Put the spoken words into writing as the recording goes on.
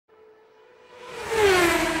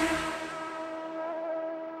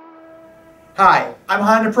Hi, I'm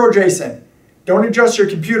HondaPro Jason. Don't adjust your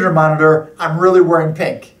computer monitor, I'm really wearing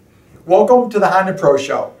pink. Welcome to the HondaPro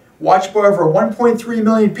Show, watched by over 1.3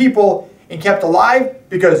 million people and kept alive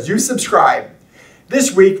because you subscribe.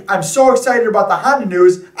 This week, I'm so excited about the Honda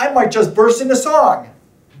news, I might just burst into song.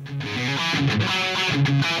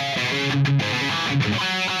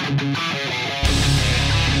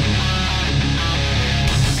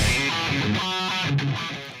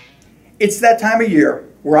 It's that time of year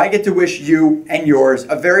where I get to wish you and yours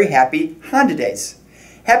a very happy Honda Days.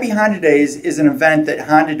 Happy Honda Days is an event that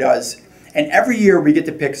Honda does, and every year we get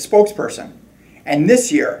to pick a spokesperson. And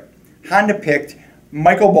this year, Honda picked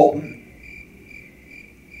Michael Bolton.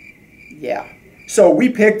 Yeah. So we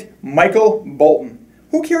picked Michael Bolton.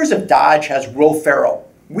 Who cares if Dodge has Will Ferrell?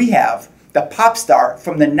 We have the pop star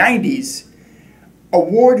from the 90s,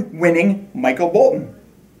 award-winning Michael Bolton.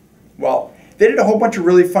 Well, they did a whole bunch of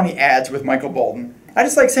really funny ads with Michael Bolton. I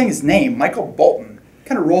just like saying his name, Michael Bolton.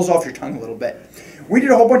 Kind of rolls off your tongue a little bit. We did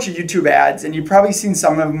a whole bunch of YouTube ads, and you've probably seen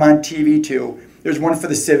some of them on TV too. There's one for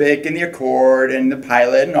the Civic and the Accord and the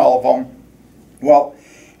Pilot and all of them. Well,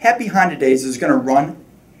 Happy Honda Days is going to run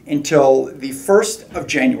until the 1st of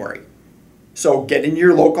January. So get into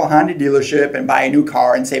your local Honda dealership and buy a new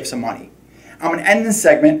car and save some money. I'm going to end this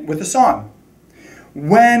segment with a song.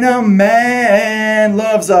 When a man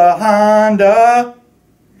loves a Honda.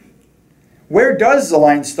 Where does the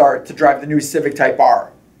line start to drive the new Civic Type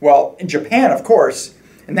R? Well, in Japan, of course,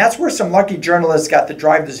 and that's where some lucky journalists got to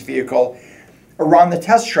drive this vehicle around the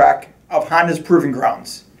test track of Honda's Proving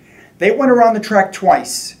Grounds. They went around the track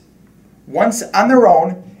twice, once on their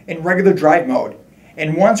own in regular drive mode,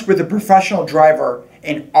 and once with a professional driver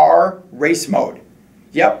in R race mode.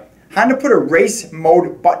 Yep, Honda put a race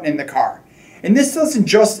mode button in the car. And this doesn't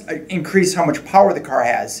just increase how much power the car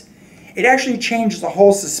has, it actually changes the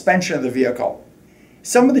whole suspension of the vehicle.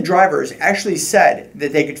 Some of the drivers actually said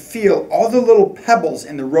that they could feel all the little pebbles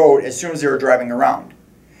in the road as soon as they were driving around.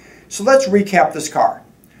 So let's recap this car.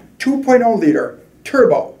 2.0 liter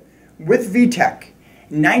turbo with VTEC,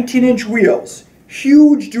 19-inch wheels,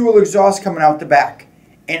 huge dual exhaust coming out the back,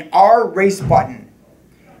 an R race button.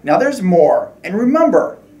 Now there's more, and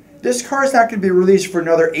remember, this car is not going to be released for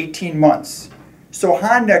another 18 months. So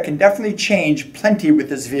Honda can definitely change plenty with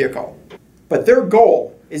this vehicle. But their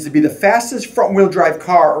goal is to be the fastest front-wheel drive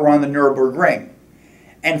car around the Nürburgring.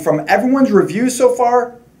 And from everyone's reviews so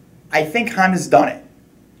far, I think Honda's done it.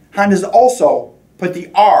 Honda's also put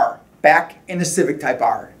the R back in the Civic Type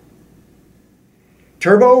R.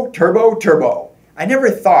 Turbo, turbo, turbo. I never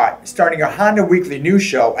thought starting a Honda Weekly News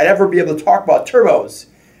show I'd ever be able to talk about turbos,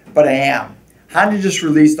 but I am. Honda just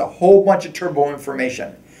released a whole bunch of turbo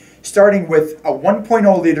information, starting with a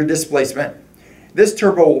 1.0 liter displacement. This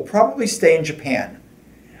turbo will probably stay in Japan.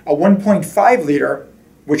 A 1.5 liter,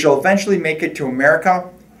 which will eventually make it to America,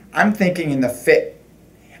 I'm thinking in the Fit.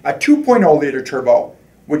 A 2.0 liter turbo,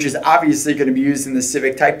 which is obviously going to be used in the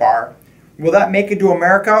Civic Type R. Will that make it to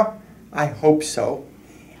America? I hope so.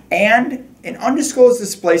 And an undisclosed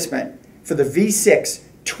displacement for the V6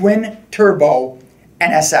 twin turbo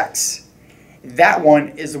NSX. That one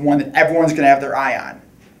is the one that everyone's going to have their eye on.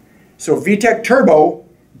 So VTEC Turbo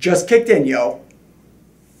just kicked in, yo.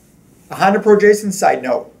 A HondaPro Jason side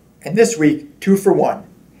note, and this week, 2 for 1.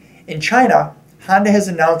 In China, Honda has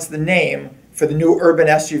announced the name for the new urban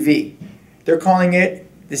SUV. They're calling it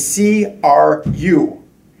the CRU.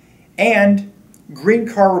 And Green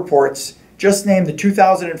Car Reports just named the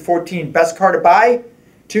 2014 best car to buy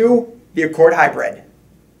to the Accord Hybrid.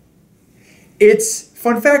 It's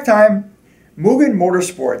fun fact time. Mugen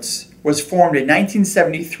Motorsports was formed in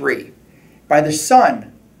 1973 by the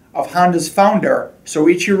son of Honda's founder,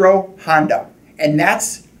 Soichiro Honda. And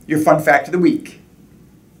that's your fun fact of the week.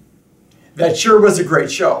 That sure was a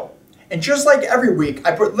great show. And just like every week,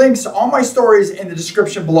 I put links to all my stories in the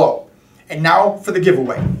description below. And now for the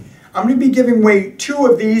giveaway. I'm going to be giving away 2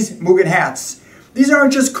 of these Mugen hats. These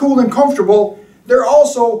aren't just cool and comfortable, they're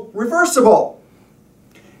also reversible.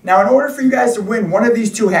 Now, in order for you guys to win one of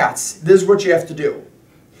these 2 hats, this is what you have to do.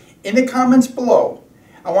 In the comments below,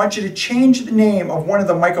 I want you to change the name of one of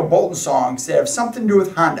the Michael Bolton songs that have something to do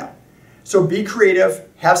with Honda. So be creative,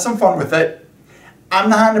 have some fun with it.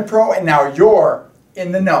 I'm the Honda Pro, and now you're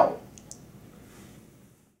in the know.